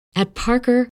At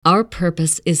Parker, our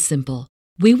purpose is simple.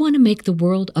 We want to make the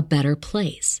world a better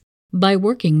place by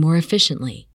working more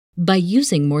efficiently, by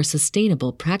using more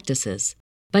sustainable practices,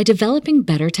 by developing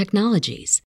better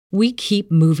technologies. We keep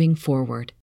moving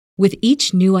forward. With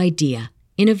each new idea,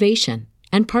 innovation,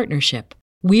 and partnership,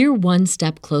 we're one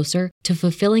step closer to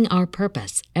fulfilling our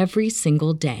purpose every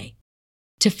single day.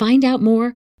 To find out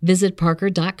more, visit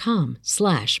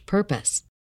parker.com/purpose.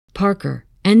 Parker,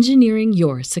 engineering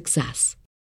your success.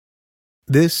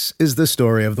 This is the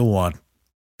story of the one.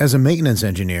 As a maintenance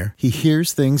engineer, he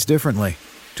hears things differently.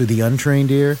 To the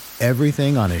untrained ear,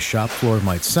 everything on his shop floor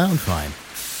might sound fine,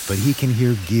 but he can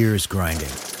hear gears grinding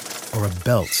or a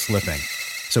belt slipping.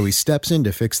 So he steps in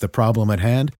to fix the problem at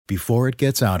hand before it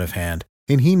gets out of hand.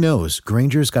 And he knows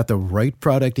Grainger's got the right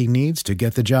product he needs to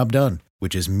get the job done,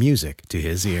 which is music to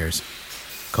his ears.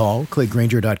 Call, click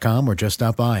Grainger.com, or just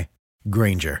stop by.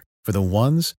 Grainger, for the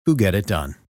ones who get it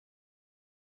done.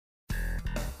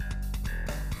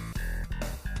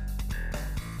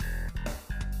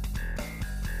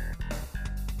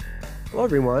 Hello,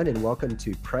 everyone, and welcome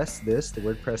to Press This, the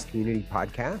WordPress community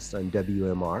podcast on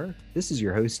WMR. This is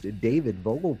your host, David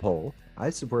Vogelpohl. I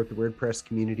support the WordPress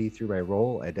community through my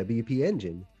role at WP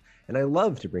Engine, and I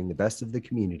love to bring the best of the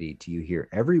community to you here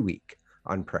every week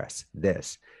on Press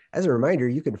This. As a reminder,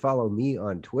 you can follow me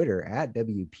on Twitter at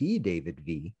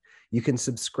WPDavidV. You can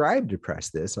subscribe to Press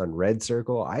This on Red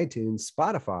Circle, iTunes,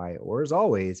 Spotify, or as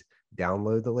always,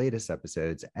 download the latest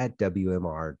episodes at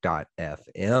WMR.fm.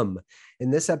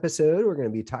 In this episode, we're going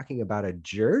to be talking about a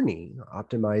journey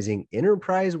optimizing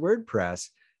enterprise WordPress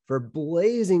for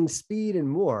blazing speed and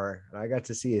more. I got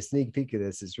to see a sneak peek of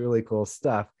this. It's really cool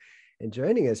stuff. And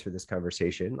joining us for this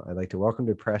conversation, I'd like to welcome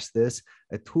to Press This,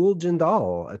 Atul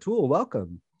Jindal. Atul,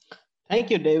 welcome. Thank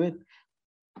you, David.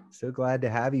 So glad to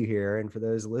have you here. And for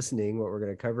those listening, what we're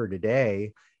going to cover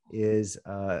today is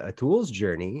Atul's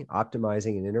journey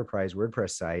optimizing an enterprise WordPress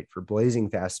site for blazing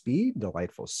fast speed,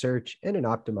 delightful search, and an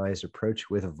optimized approach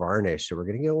with Varnish. So we're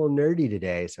going to get a little nerdy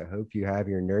today. So I hope you have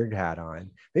your nerd hat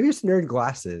on. Maybe it's nerd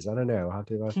glasses. I don't know. I'll have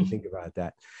to think about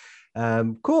that.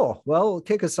 Cool. Well,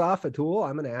 kick us off, Atul.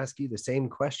 I'm going to ask you the same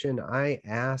question I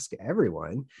ask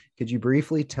everyone. Could you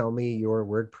briefly tell me your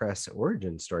WordPress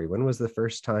origin story? When was the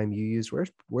first time you used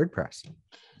WordPress?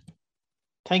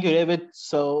 Thank you, David.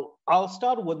 So I'll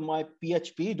start with my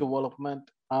PHP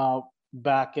development.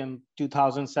 Back in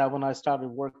 2007, I started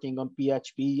working on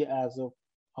PHP as a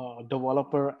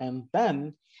developer. And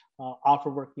then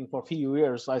after working for a few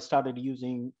years, I started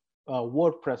using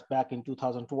WordPress back in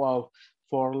 2012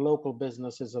 for local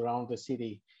businesses around the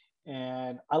city.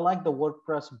 And I like the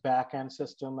WordPress backend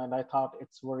system. And I thought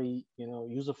it's very,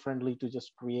 user-friendly to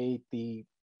just create the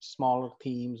smaller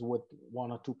themes with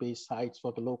 1 or 2 page sites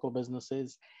for the local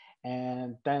businesses.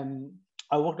 And then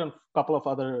I worked on a couple of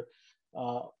other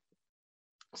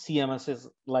CMSs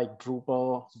like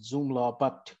Drupal, Joomla,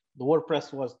 but the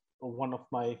WordPress was one of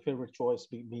my favorite choice,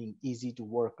 being easy to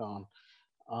work on.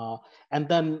 And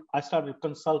then I started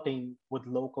consulting with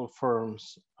local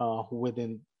firms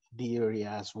within the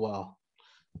area as well.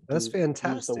 That's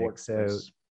fantastic. So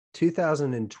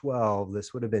 2012,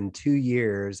 this would have been 2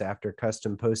 years after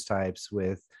custom post types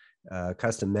with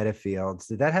custom meta fields.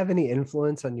 Did that have any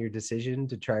influence on your decision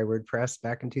to try WordPress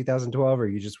back in 2012, or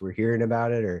you just were hearing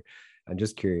about it? Or I'm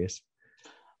just curious.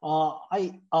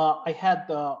 I had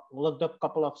looked up a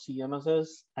couple of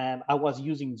CMSs, and I was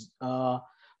using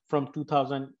from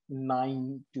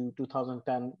 2009 to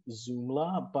 2010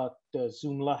 Joomla, but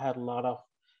Joomla had a lot of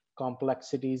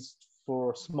complexities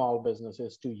for small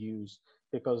businesses to use,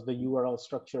 because the URL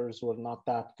structures were not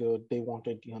that good. They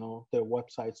wanted, their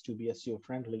websites to be SEO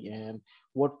friendly, and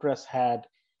WordPress had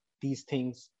these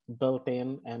things built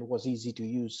in and was easy to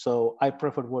use. So I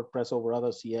preferred WordPress over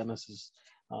other CMSs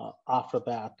after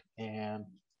that. And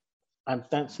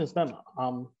then since then,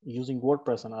 I'm using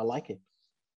WordPress and I like it.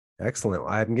 Excellent.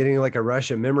 I'm getting like a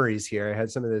rush of memories here. I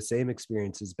had some of the same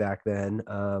experiences back then.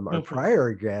 Our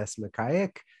prior guest,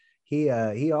 Mikayak,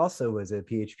 he also was a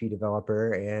PHP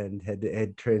developer and had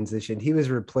transitioned. He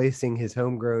was replacing his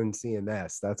homegrown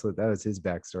CMS. That was his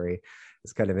backstory.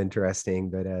 It's kind of interesting,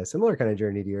 but a similar kind of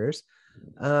journey to yours.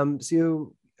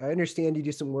 So I understand you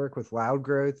do some work with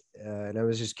Loudgrowth, and I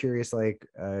was just curious,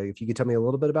 if you could tell me a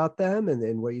little bit about them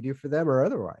and what you do for them or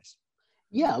otherwise.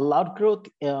 Yeah, Loudgrowth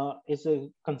is a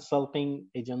consulting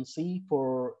agency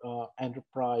for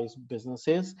enterprise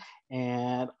businesses,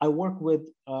 and I work with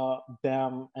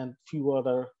them and few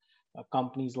other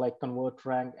companies like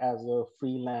ConvertRank as a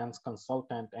freelance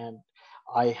consultant, and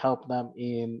I help them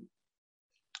in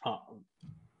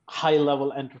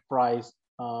high-level enterprise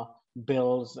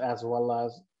builds, as well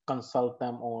as consult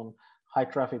them on high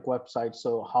traffic websites.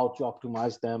 So how to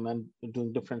optimize them and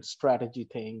doing different strategy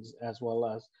things, as well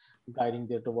as guiding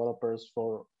their developers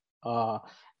for uh,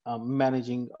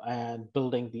 managing and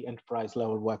building the enterprise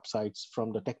level websites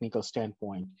from the technical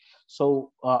standpoint.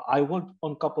 So I worked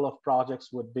on a couple of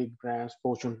projects with big brands,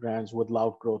 Fortune brands, with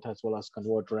Loud Growth as well as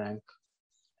ConvertRank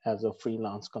as a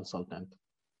freelance consultant.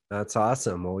 That's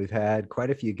awesome. Well, we've had quite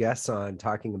a few guests on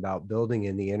talking about building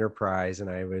in the enterprise, and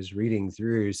I was reading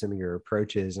through some of your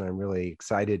approaches, and I'm really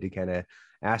excited to kind of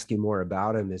ask you more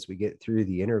about them as we get through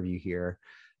the interview here.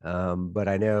 But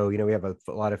I know, we have a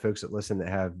lot of folks that listen that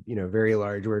have, very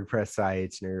large WordPress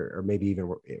sites or maybe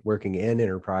even working in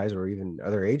enterprise or even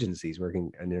other agencies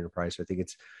working in enterprise. So I think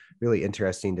it's really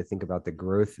interesting to think about the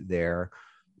growth there.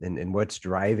 And what's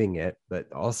driving it,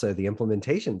 but also the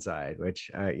implementation side, which,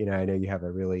 I know you have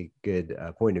a really good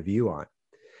point of view on.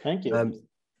 Thank you.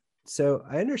 So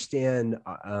I understand,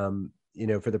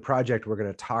 for the project we're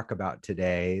going to talk about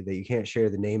today, that you can't share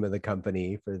the name of the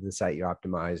company for the site you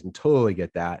optimize, and totally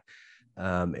get that.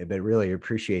 But really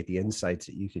appreciate the insights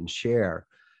that you can share.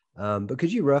 But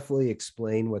could you roughly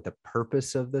explain what the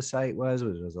purpose of the site was?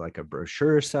 Was it like a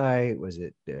brochure site? Was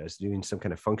it doing some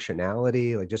kind of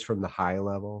functionality, like just from the high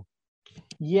level?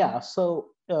 Yeah, so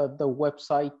the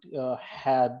website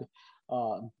had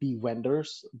the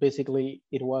vendors. Basically,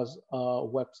 it was a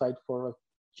website for a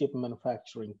chip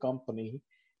manufacturing company,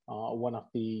 one of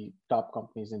the top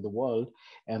companies in the world,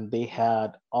 and they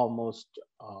had almost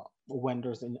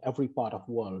vendors in every part of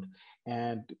the world.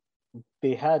 And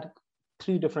they had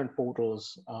 3 different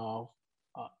portals.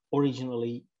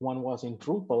 Originally, one was in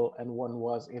Drupal and one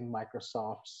was in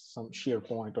Microsoft, some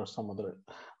SharePoint or some other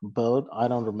build. I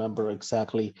don't remember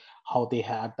exactly how they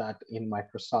had that in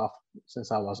Microsoft,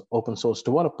 since I was open source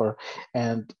developer.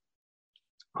 And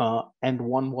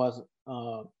one was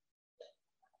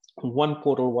one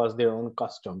portal was their own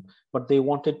custom, but they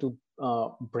wanted to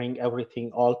bring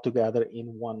everything all together in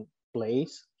one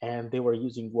place, and they were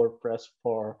using WordPress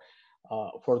for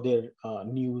their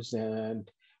news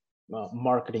and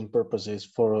marketing purposes,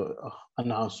 for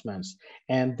announcements.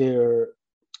 And their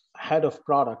head of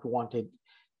product wanted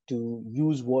to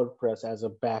use WordPress as a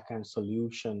backend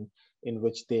solution in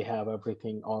which they have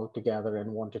everything all together,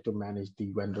 and wanted to manage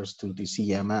the vendors through the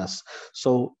CMS.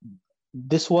 So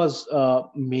this was a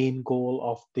main goal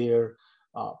of their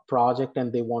project,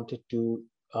 and they wanted to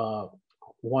have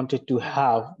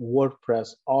WordPress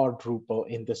or Drupal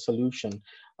in the solution.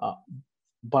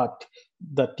 But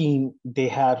the team they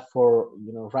had for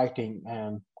writing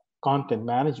and content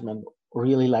management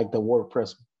really liked the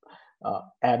WordPress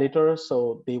editor,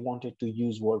 so they wanted to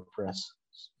use WordPress.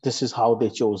 This is how they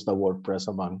chose the WordPress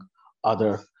among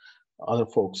other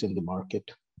folks in the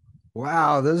market.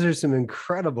 Wow, those are some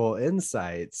incredible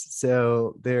insights.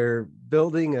 So they're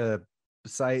building a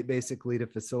site basically to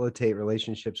facilitate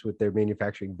relationships with their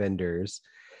manufacturing vendors,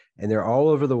 and they're all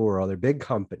over the world. They're a big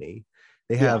company.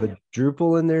 They have a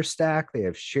Drupal in their stack. They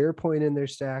have SharePoint in their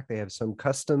stack. They have some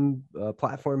custom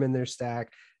platform in their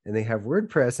stack, and they have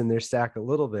WordPress in their stack a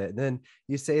little bit. And then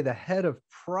you say the head of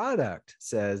product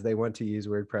says they want to use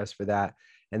WordPress for that,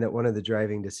 and that one of the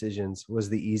driving decisions was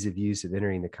the ease of use of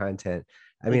entering the content.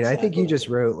 I mean, exactly. I think you just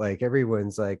wrote like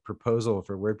everyone's like proposal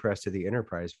for WordPress to the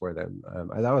enterprise for them.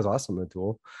 That was awesome,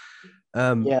 Atul.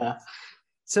 Yeah.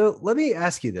 So let me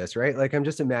ask you this, right? Like, I'm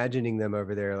just imagining them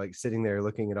over there, like sitting there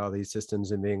looking at all these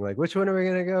systems and being like, which one are we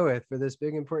going to go with for this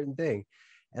big important thing?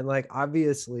 And like,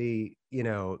 obviously,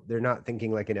 they're not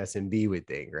thinking like an SMB would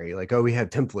think, right? Like, oh, we have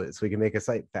templates, we can make a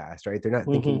site fast, right? They're not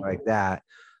thinking like that.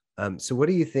 So what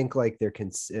do you think like their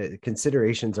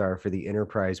considerations are for the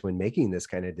enterprise when making this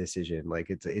kind of decision? Like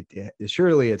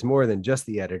surely it's more than just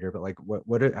the editor, but like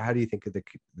how do you think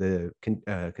the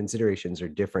considerations are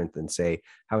different than say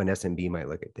how an SMB might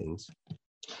look at things?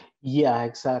 Yeah,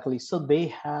 exactly. So they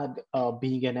had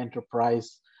being an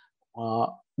enterprise,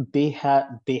 they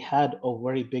had a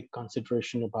very big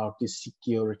consideration about the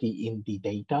security in the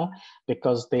data,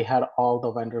 because they had all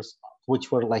the vendors,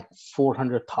 which were like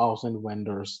 400,000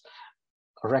 vendors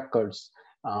records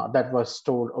that was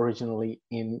stored originally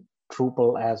in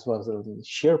Drupal as well as in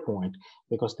SharePoint,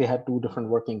 because they had 2 different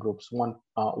working groups. One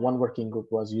working group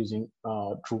was using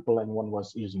Drupal and one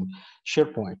was using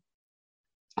SharePoint.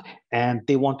 And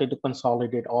they wanted to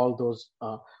consolidate all those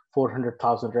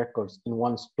 400,000 records in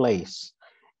one place.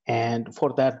 And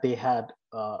for that, they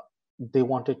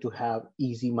wanted to have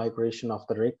easy migration of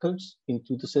the records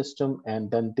into the system.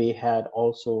 And then they had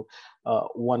also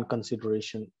one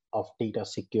consideration of data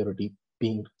security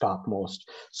being topmost.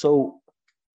 So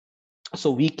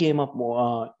we came up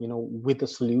with a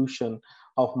solution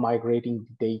of migrating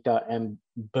the data and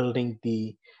building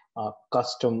the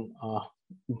custom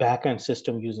backend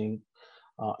system using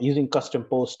custom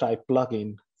post type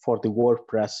plugin for the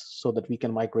WordPress so that we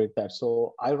can migrate that.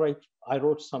 So I wrote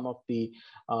some of the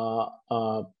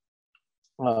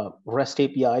REST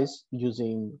APIs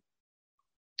using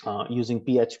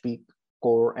PHP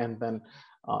core, and then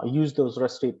use those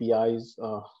REST APIs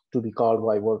to be called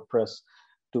by WordPress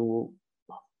to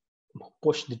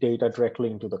push the data directly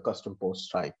into the custom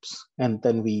post types. And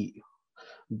then we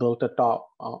built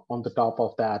on the top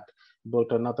of that,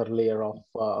 built another layer of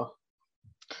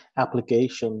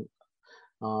application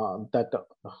that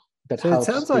So helps.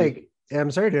 It sounds like,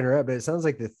 I'm sorry to interrupt, but it sounds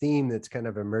like the theme that's kind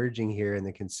of emerging here in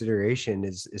the consideration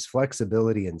is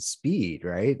flexibility and speed,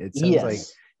 right? It sounds like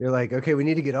you're like, okay, we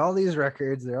need to get all these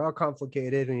records. They're all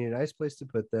complicated. We need a nice place to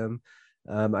put them.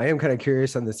 I am kind of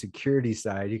curious on the security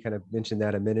side. You kind of mentioned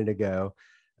that a minute ago.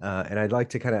 And I'd like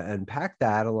to kind of unpack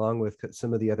that along with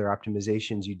some of the other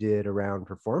optimizations you did around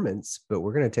performance. But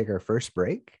we're going to take our first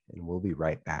break and we'll be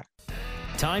right back.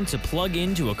 Time to plug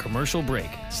into a commercial break.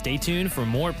 Stay tuned for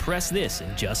more Press This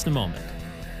in just a moment.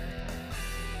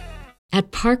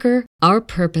 At Parker, our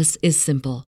purpose is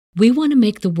simple. We want to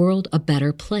make the world a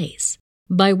better place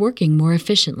by working more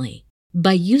efficiently,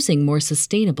 by using more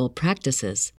sustainable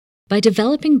practices, by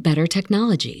developing better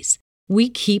technologies. We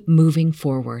keep moving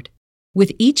forward.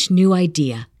 With each new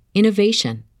idea,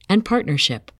 innovation, and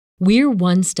partnership, we're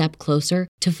one step closer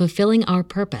to fulfilling our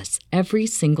purpose every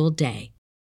single day.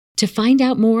 To find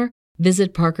out more,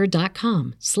 visit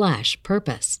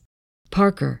parker.com/purpose.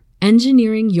 Parker,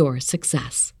 engineering your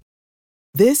success.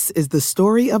 This is the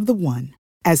story of the one.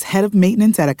 As head of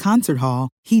maintenance at a concert hall,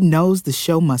 he knows the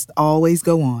show must always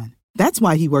go on. That's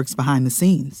why he works behind the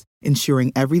scenes,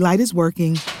 ensuring every light is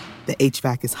working, the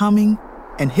HVAC is humming,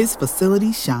 and his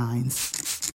facility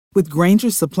shines. With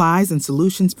Grainger's supplies and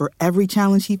solutions for every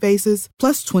challenge he faces,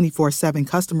 plus 24/7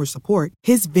 customer support,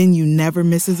 his venue never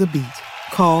misses a beat.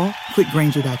 Call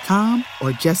quickgrainger.com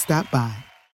or just stop by.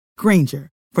 Grainger,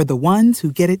 for the ones who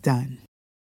get it done.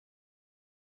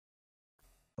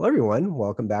 Hello, everyone.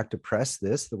 Welcome back to Press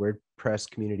This, the WordPress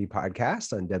community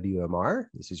podcast on WMR.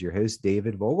 This is your host,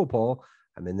 David Vogelpohl.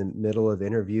 I'm in the middle of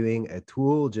interviewing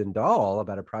Atul Jindal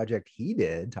about a project he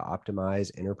did to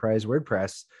optimize enterprise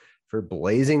WordPress for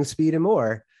blazing speed and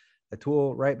more.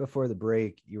 Atul, right before the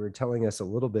break, you were telling us a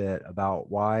little bit about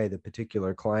why the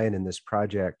particular client in this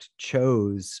project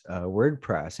chose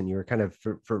WordPress. And you were kind of,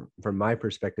 from my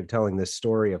perspective, telling this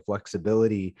story of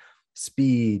flexibility,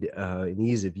 speed, and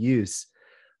ease of use.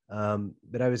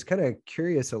 But I was kind of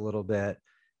curious a little bit.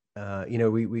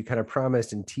 We kind of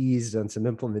promised and teased on some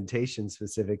implementation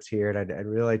specifics here, and I'd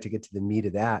really like to get to the meat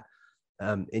of that.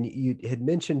 And you had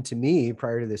mentioned to me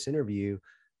prior to this interview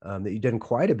that you've done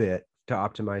quite a bit to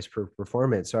optimize for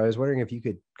performance. So I was wondering if you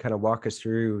could kind of walk us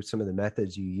through some of the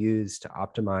methods you use to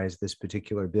optimize this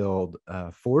particular build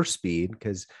for speed,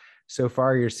 because so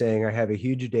far you're saying I have a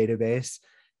huge database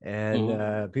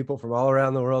and people from all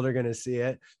around the world are going to see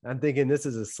it. I'm thinking this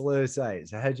is a slow site.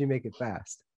 So how'd you make it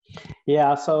fast?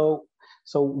 Yeah, so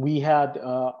we had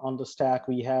on the stack,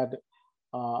 we had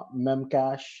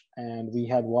Memcache and we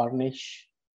had Varnish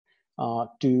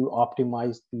to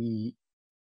optimize the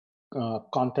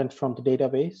content from the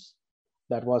database.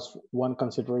 That was one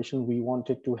consideration. We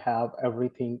wanted to have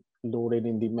everything loaded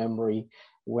in the memory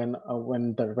when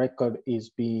the record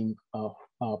is being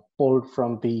pulled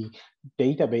from the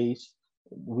database.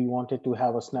 We wanted to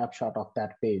have a snapshot of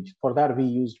that page. For that, we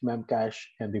used Memcache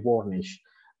and the Varnish.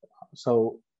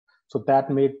 So that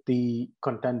made the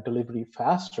content delivery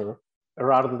faster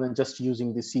rather than just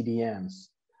using the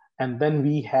CDNs. And then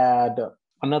we had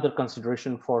another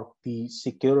consideration for the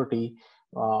security.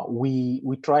 We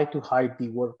tried to hide the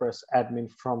WordPress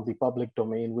admin from the public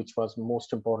domain, which was the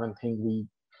most important thing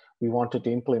we wanted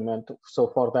to implement. So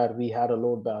for that, we had a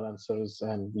load balancers,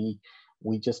 and we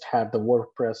just had the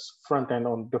WordPress front end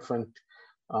on different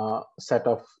set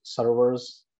of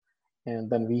servers.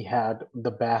 And then we had the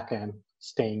back end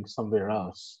staying somewhere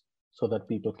else so that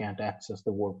people can't access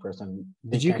the WordPress. And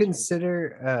did you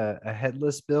consider a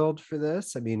headless build for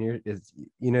this? I mean,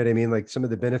 you know what I mean? Like some of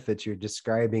the benefits you're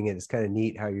describing, it is kind of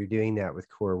neat how you're doing that with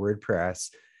core WordPress.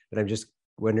 But I'm just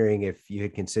wondering if you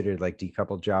had considered like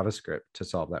decoupled JavaScript to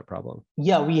solve that problem.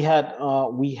 Yeah, we had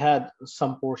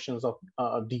some portions of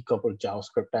decoupled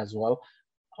JavaScript as well,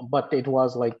 but it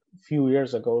was like a few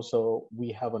years ago, so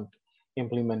we haven't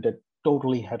implemented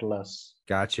totally headless.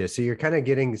 Gotcha. So you're kind of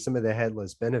getting some of the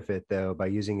headless benefit though by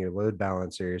using your load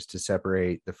balancers to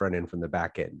separate the front end from the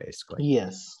back end, basically.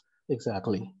 Yes,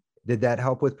 exactly. Did that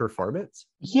help with performance?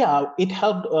 Yeah, it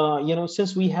helped.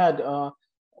 Since we had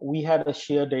we had a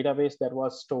shared database that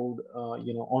was stored,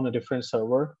 on a different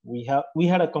server. We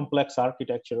had a complex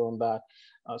architecture on that,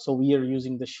 so we are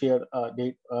using the shared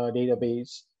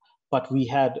database, but we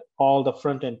had all the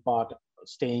front end part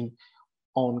staying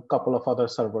on a couple of other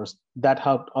servers. That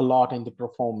helped a lot in the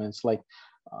performance, like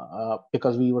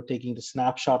because we were taking the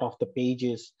snapshot of the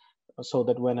pages, so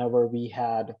that whenever we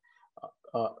had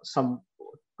some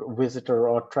visitor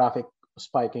or traffic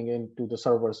spiking into the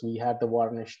servers, we had the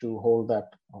varnish to hold that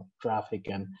traffic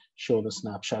and show the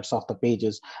snapshots of the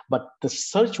pages. But the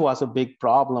search was a big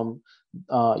problem.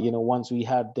 Once we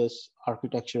had this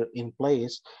architecture in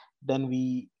place, then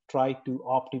we tried to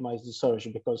optimize the search,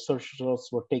 because search results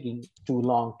were taking too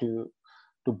long to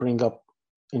bring up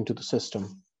into the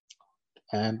system,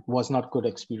 and was not good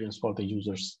experience for the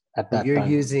users at that You're time.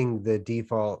 using the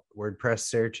default WordPress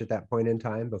search at that point in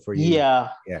time before you.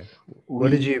 Yeah.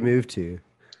 What did you move to?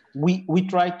 We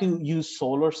tried to use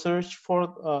Solr search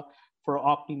for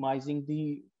optimizing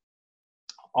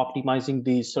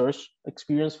the search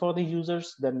experience for the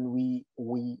users. Then we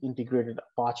integrated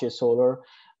Apache Solr,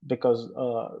 because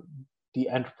the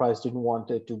enterprise didn't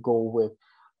want it to go with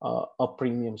a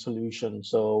premium solution,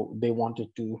 so they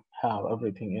wanted to have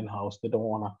everything in-house. They don't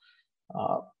want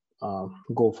to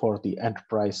go for the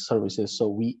enterprise services, so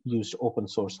we used open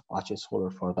source Apache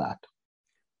Solr for that.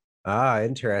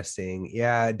 Interesting.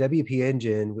 Yeah, WP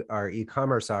Engine, our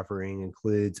e-commerce offering,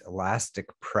 includes Elastic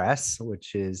Press,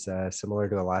 which is similar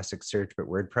to Elasticsearch, but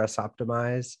WordPress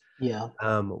optimized. Yeah.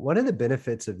 One of the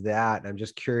benefits of that, I'm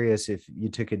just curious if you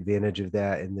took advantage of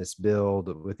that in this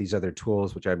build with these other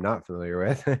tools, which I'm not familiar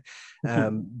with,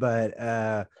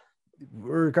 but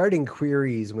regarding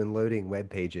queries when loading web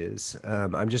pages,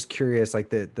 I'm just curious, like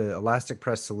the Elastic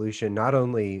Press solution not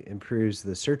only improves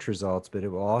the search results, but it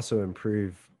will also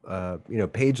improve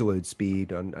page load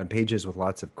speed on pages with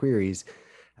lots of queries.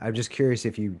 I'm just curious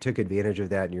if you took advantage of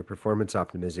that in your performance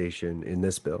optimization in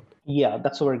this build. Yeah,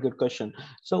 that's a very good question.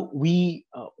 So we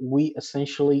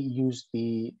essentially use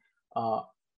the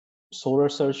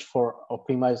Solr search for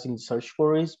optimizing search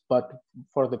queries, but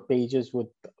for the pages with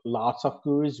lots of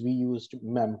queries, we used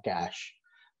Memcache,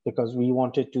 because we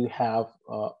wanted to have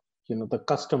the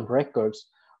custom records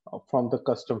from the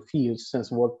custom fields, since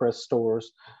WordPress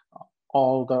stores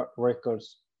all the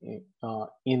records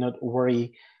in a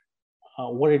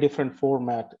very different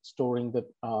format, storing the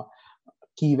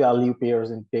key value pairs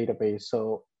in database.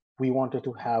 So we wanted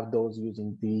to have those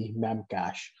using the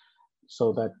Memcache,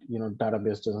 so that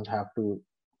database doesn't have to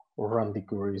run the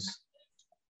queries.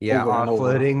 Yeah,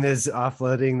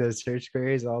 offloading those search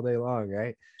queries all day long,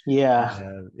 right?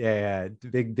 Yeah.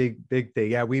 Big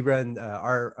thing. Yeah, we run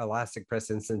our Elastic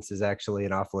Press instance is actually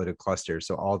an offloaded cluster,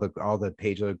 so all the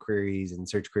page load queries and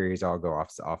search queries all go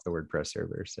off the WordPress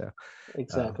server. So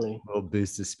exactly, we'll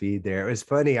boost the speed there. It was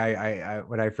funny. I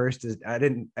when I first I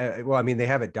didn't well, I mean, they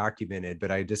have it documented, but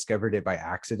I discovered it by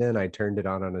accident. I turned it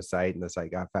on a site, and the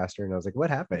site got faster, and I was like, "What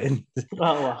happened?"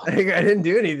 Oh, wow. I didn't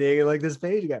do anything. Like, this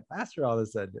page got faster all of a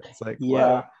sudden. It's like,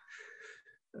 yeah.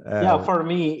 Whoa. For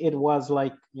me, it was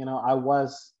like, I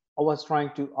was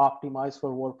trying to optimize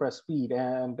for WordPress speed,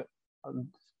 and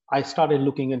I started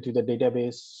looking into the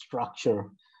database structure,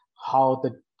 how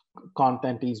the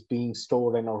content is being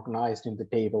stored and organized in the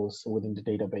tables within the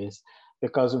database,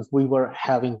 because if we were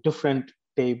having different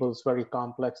tables, very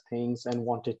complex things, and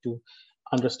wanted to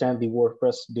understand the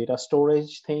WordPress data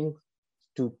storage thing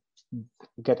to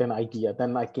get an idea,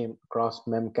 then I came across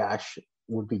Memcache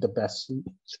would be the best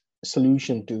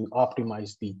solution to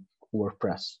optimize the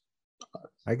WordPress.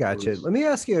 I got you. Let me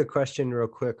ask you a question real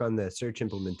quick on the search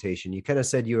implementation. You kind of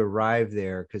said you arrived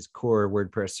there because core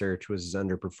WordPress search was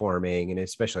underperforming, and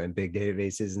especially in big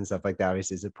databases and stuff like that,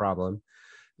 obviously is a problem.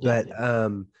 But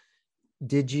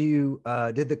did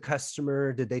the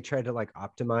customer, did they try to like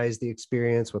optimize the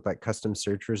experience with like custom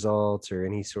search results or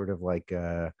any sort of like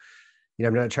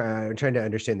I'm trying to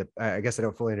understand I guess I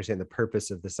don't fully understand the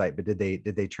purpose of the site, but did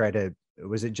they try to,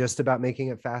 was it just about making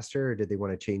it faster, or did they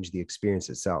want to change the experience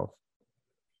itself?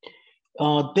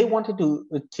 They wanted to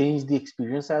change the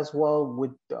experience as well,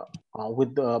 with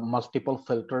multiple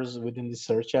filters within the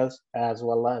search, as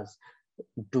well as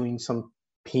doing some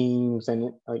themes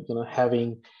and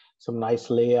having some nice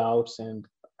layouts and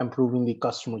improving the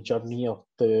customer journey of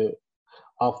the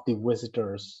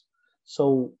visitors.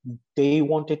 So they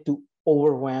wanted to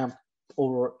ramp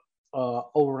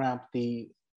the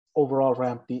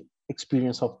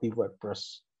experience of the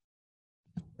WordPress.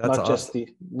 That's not awesome.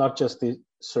 Not just the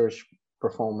search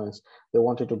performance. They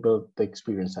wanted to build the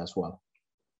experience as well.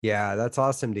 Yeah, that's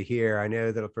awesome to hear. I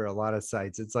know that for a lot of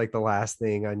sites, it's like the last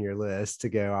thing on your list to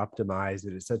go optimize.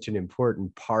 It is such an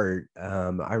important part.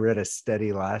 I read a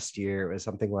study last year. It was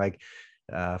something like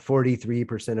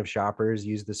 43% of shoppers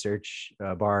use the search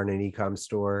bar in an e-com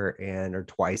store and are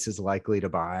twice as likely to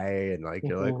buy. And like,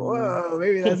 you're like, Mhm. whoa,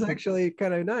 maybe that's actually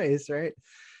kind of nice, right?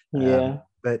 Yeah.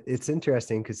 But it's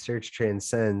interesting because search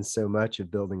transcends so much of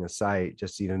building a site,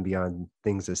 just even beyond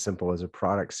things as simple as a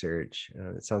product search.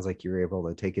 It sounds like you were able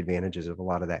to take advantages of a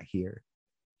lot of that here.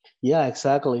 Yeah,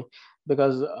 exactly.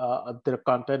 Because their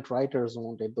content writers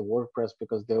wanted the WordPress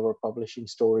because they were publishing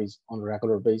stories on a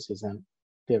regular basis, and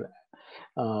their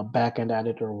backend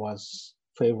editor was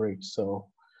favorite. So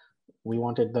we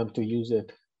wanted them to use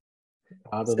it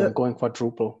rather So, than going for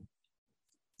Drupal.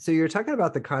 so you're talking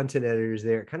about the content editors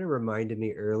there. It kind of reminded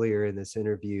me earlier in this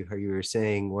interview how you were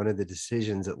saying one of the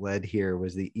decisions that led here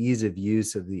was the ease of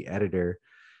use of the editor.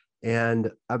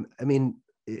 And I mean,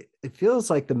 it feels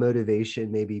like the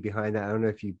motivation maybe behind that, I don't know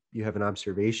if you have an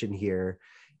observation here,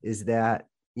 is that,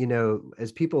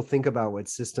 as people think about what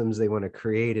systems they want to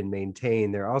create and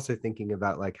maintain, they're also thinking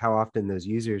about like how often those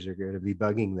users are going to be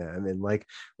bugging them. And like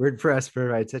WordPress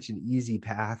provides such an easy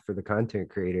path for the content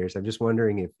creators. I'm just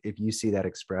wondering if you see that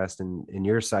expressed in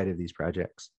your side of these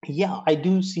projects. Yeah, I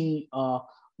do see a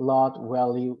lot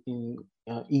value in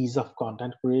ease of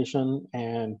content creation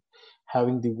and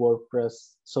having the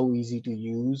WordPress so easy to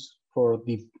use for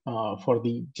the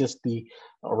just the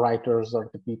writers or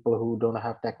the people who don't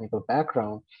have technical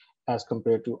background as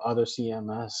compared to other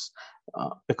CMS.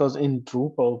 Because in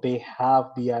Drupal they have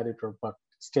the editor, but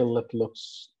still it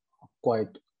looks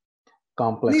quite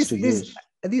complex These to these use.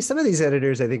 these some of these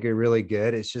editors I think are really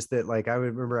good. It's just that like I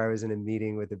would remember I was in a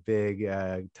meeting with a big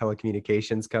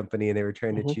telecommunications company and they were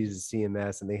trying to Mhm. choose a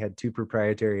CMS and they had two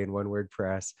proprietary and one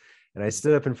WordPress. And I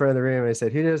stood up in front of the room and I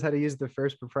said, "Who knows how to use the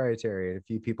first proprietary?" And a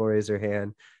few people raised their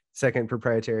hand. Second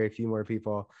proprietary, a few more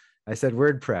people. I said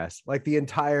WordPress. Like the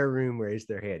entire room raised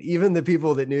their hand, even the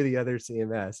people that knew the other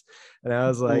CMS. And I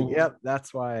was like, Mhm. "Yep,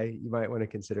 that's why you might want to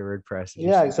consider WordPress as your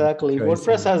Yeah, CMS exactly. choice."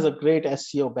 WordPress has a great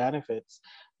SEO benefits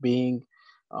being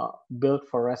built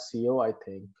for SEO, I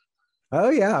think. Oh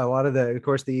yeah, a lot of of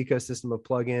course, the ecosystem of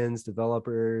plugins,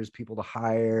 developers, people to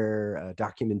hire,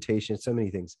 documentation, so many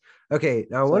things. Okay,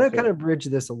 now I want to kind Exactly. of bridge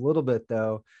this a little bit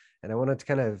though, and I want to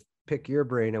kind of pick your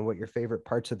brain on what your favorite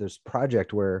parts of this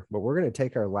project were. But we're going to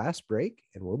take our last break,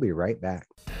 and we'll be right back.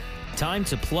 Time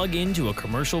to plug into a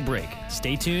commercial break.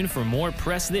 Stay tuned for more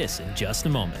Press This in just a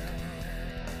moment.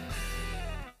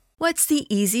 What's the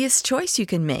easiest choice you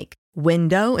can make?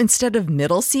 Window instead of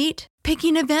middle seat?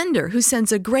 Picking a vendor who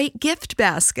sends a great gift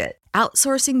basket?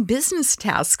 Outsourcing business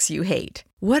tasks you hate?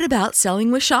 What about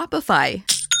selling with Shopify?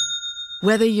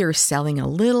 Whether you're selling a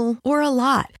little or a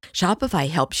lot, Shopify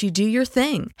helps you do your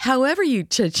thing, however you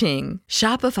cha-ching.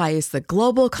 Shopify is the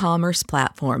global commerce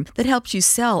platform that helps you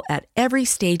sell at every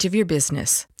stage of your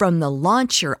business. From the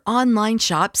launch your online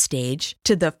shop stage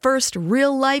to the first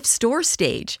real-life store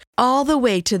stage, all the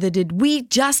way to the did we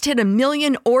just hit a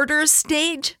million orders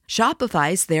stage?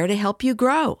 Shopify's there to help you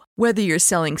grow. Whether you're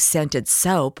selling scented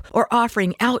soap or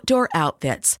offering outdoor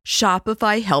outfits,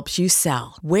 Shopify helps you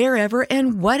sell. Wherever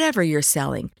and whatever you're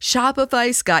selling,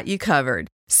 Shopify's got you covered.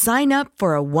 Sign up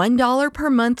for a $1 per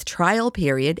month trial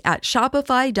period at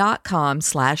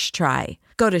shopify.com/try.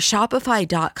 Go to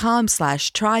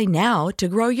shopify.com/try now to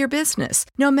grow your business,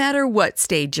 no matter what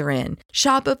stage you're in.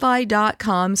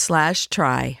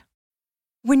 Shopify.com/try.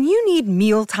 When you need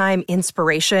mealtime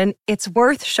inspiration, it's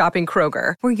worth shopping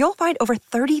Kroger, where you'll find over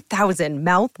 30,000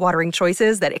 mouth-watering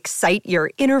choices that excite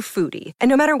your inner foodie. And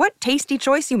no matter what tasty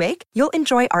choice you make, you'll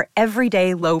enjoy our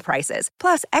everyday low prices,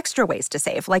 plus extra ways to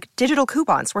save, like digital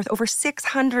coupons worth over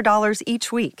 $600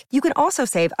 each week. You can also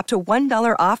save up to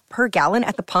 $1 off per gallon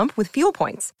at the pump with fuel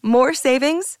points. More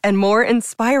savings and more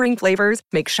inspiring flavors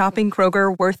make shopping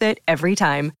Kroger worth it every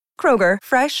time. Kroger,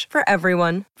 fresh for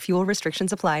everyone. Fuel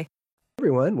restrictions apply.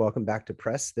 Everyone, welcome back to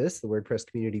Press This, the WordPress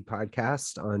community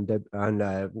podcast on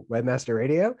Webmaster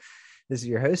Radio. This is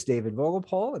your host, David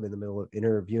Vogelpohl. I'm in the middle of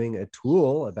interviewing a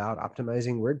tool about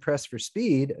optimizing WordPress for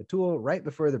speed, a tool right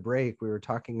before the break. We were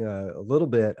talking a little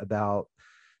bit about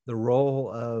the role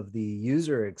of the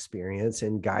user experience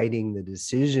in guiding the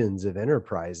decisions of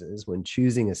enterprises when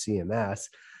choosing a CMS.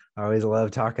 I always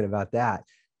love talking about that.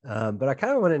 But I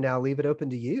kind of want to now leave it open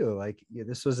to you. Like,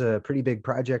 this was a pretty big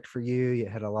project for you. You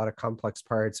had a lot of complex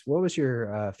parts. What was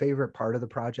your favorite part of the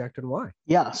project and why?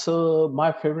 Yeah, so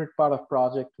my favorite part of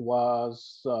project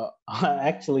was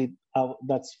actually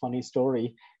that's funny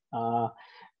story.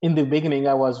 In the beginning,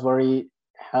 I was very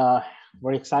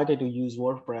excited to use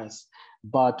WordPress,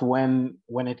 But when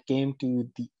it came to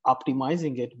the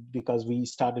optimizing it, because we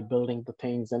started building the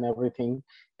things and everything,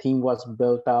 theme was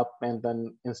built up and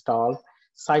then installed,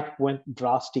 site went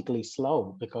drastically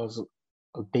slow because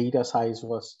data size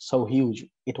was so huge.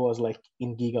 It was like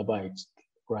in gigabytes,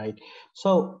 right?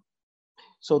 So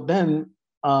then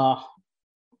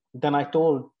I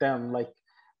told them, like,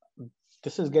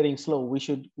 this is getting slow. We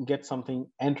should get something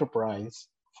enterprise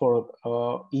for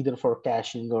either for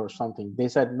caching or something. They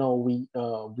said, no, we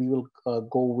will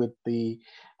go with the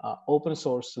open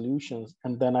source solutions.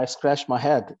 And then I scratched my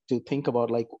head to think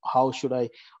about, like, how should I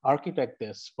architect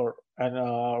this for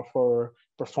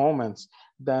performance?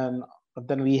 Then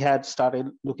we had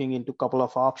started looking into a couple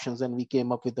of options, and we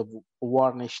came up with the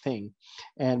Varnish thing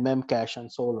and Memcache and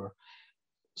Solr.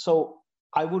 So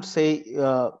I would say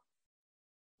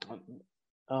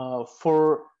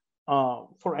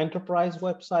for enterprise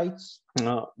websites,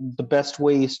 the best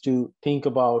way is to think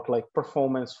about like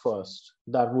performance first.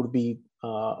 That would be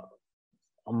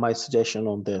my suggestion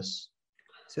on this.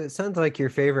 So it sounds like your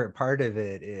favorite part of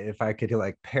it, if I could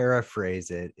like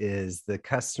paraphrase it, is the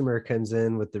customer comes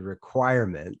in with the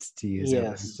requirement to use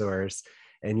open source,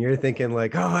 and you're thinking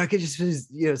like, oh, I could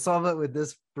just solve it with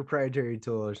this proprietary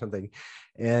tool or something,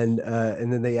 and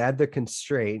then they add the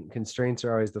constraint. Constraints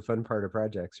are always the fun part of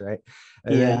projects, right?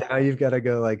 And then now you've got to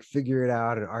go like figure it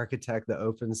out and architect the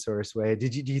open source way. Do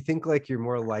you think like you're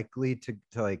more likely to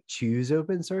like choose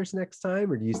open source next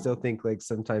time, or do you still think like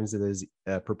sometimes those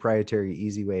proprietary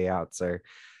easy way outs are,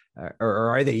 or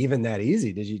are they even that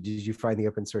easy? Did you find the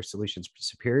open source solutions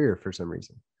superior for some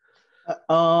reason?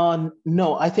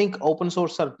 No, I think open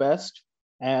source are best,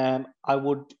 and I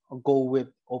would go with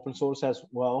open source as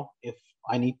well if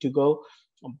I need to go.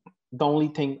 The only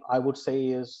thing I would say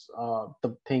is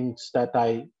the things that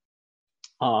I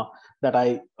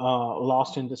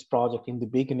lost in this project in the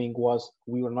beginning was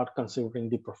we were not considering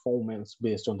the performance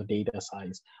based on the data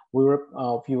size. We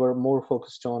were more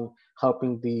focused on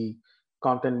helping the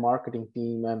content marketing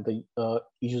team and the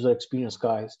user experience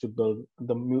guys to build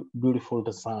the beautiful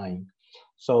design.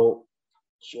 So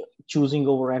choosing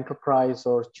over enterprise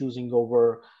or choosing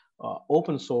over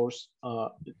open source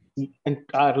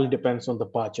entirely depends on the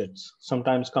budgets.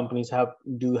 Sometimes companies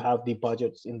do have the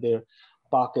budgets in their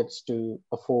pockets to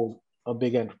afford a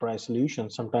big enterprise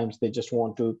solution. Sometimes they just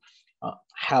want to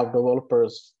have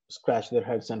developers scratch their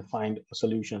heads and find a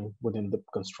solution within the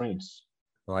constraints.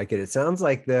 I like it. It sounds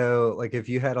like, though, like if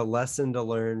you had a lesson to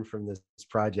learn from this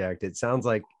project, it sounds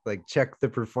like check the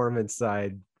performance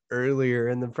side earlier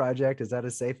in the project. Is that a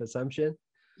safe assumption?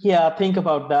 Yeah, think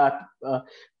about that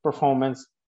performance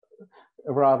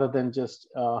rather than just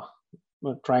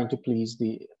trying to please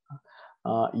the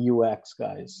UX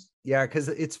guys. Yeah, because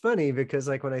it's funny because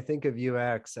like when I think of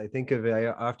UX, I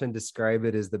often describe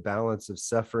it as the balance of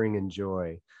suffering and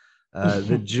joy.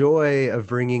 The joy of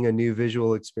bringing a new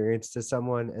visual experience to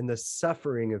someone, and the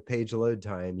suffering of page load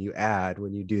time you add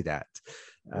when you do that.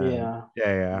 Yeah,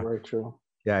 very true.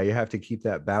 Yeah, you have to keep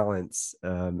that balance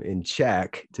in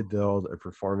check to build a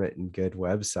performant and good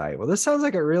website. Well, this sounds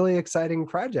like a really exciting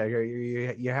project. Are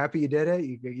you happy you did it?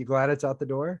 You glad it's out the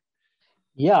door?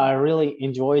 Yeah, I really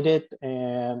enjoyed it,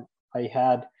 and I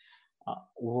had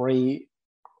very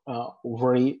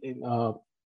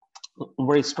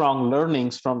strong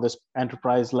learnings from this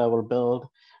enterprise level build,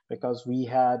 because we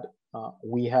had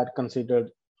considered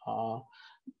how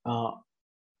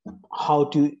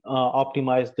to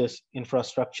optimize this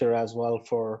infrastructure as well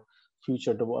for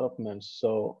future developments.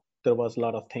 So there was a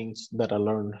lot of things that I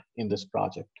learned in this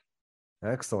project.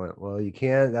 Excellent. Well,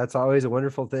 that's always a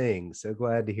wonderful thing. So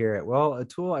glad to hear it. Well,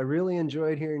 Atul, I really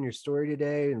enjoyed hearing your story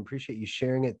today and appreciate you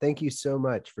sharing it. Thank you so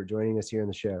much for joining us here on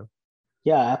the show.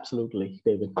 Yeah, absolutely,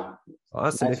 David.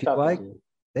 Awesome. Nice if you'd like,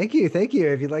 thank you.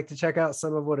 If you'd like to check out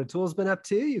some of what Atul's been up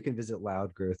to, you can visit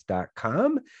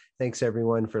loudgrowth.com. Thanks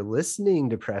everyone for listening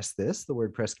to Press This, the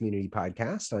WordPress community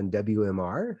podcast on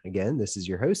WMR. Again, this is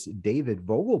your host, David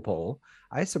Vogelpohl.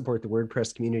 I support the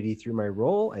WordPress community through my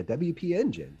role at WP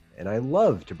Engine, and I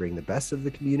love to bring the best of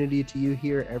the community to you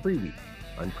here every week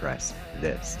on Press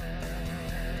This.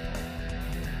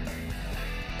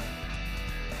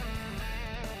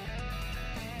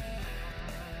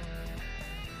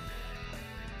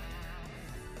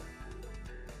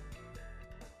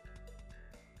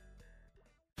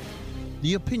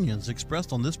 The opinions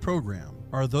expressed on this program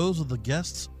are those of the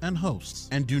guests and hosts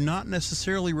and do not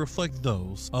necessarily reflect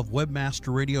those of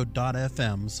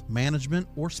WebmasterRadio.fm's management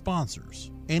or sponsors.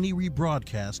 Any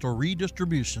rebroadcast or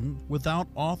redistribution without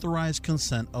authorized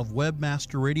consent of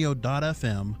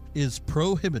WebmasterRadio.fm is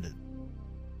prohibited.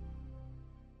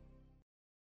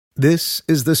 This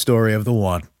is the story of the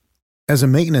one. As a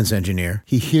maintenance engineer,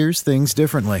 he hears things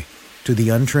differently. To the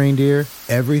untrained ear,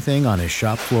 everything on his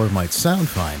shop floor might sound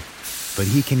fine,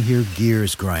 but he can hear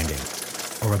gears grinding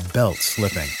or a belt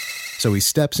slipping. So he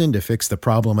steps in to fix the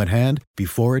problem at hand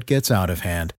before it gets out of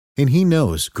hand. And he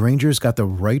knows Grainger's got the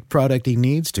right product he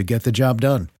needs to get the job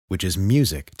done, which is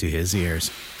music to his ears.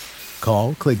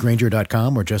 Call, click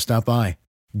Grainger.com, or just stop by.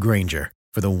 Grainger,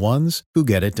 for the ones who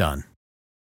get it done.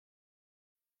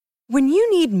 When you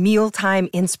need mealtime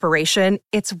inspiration,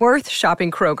 it's worth shopping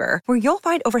Kroger, where you'll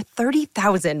find over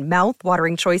 30,000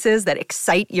 mouth-watering choices that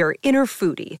excite your inner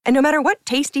foodie. And no matter what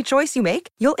tasty choice you make,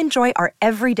 you'll enjoy our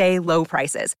everyday low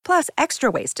prices, plus extra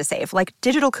ways to save, like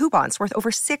digital coupons worth over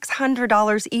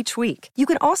 $600 each week. You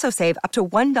can also save up to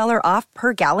 $1 off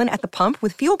per gallon at the pump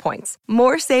with fuel points.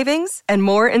 More savings and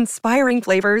more inspiring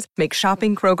flavors make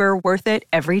shopping Kroger worth it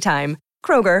every time.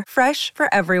 Kroger, fresh for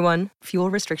everyone.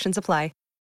 Fuel restrictions apply.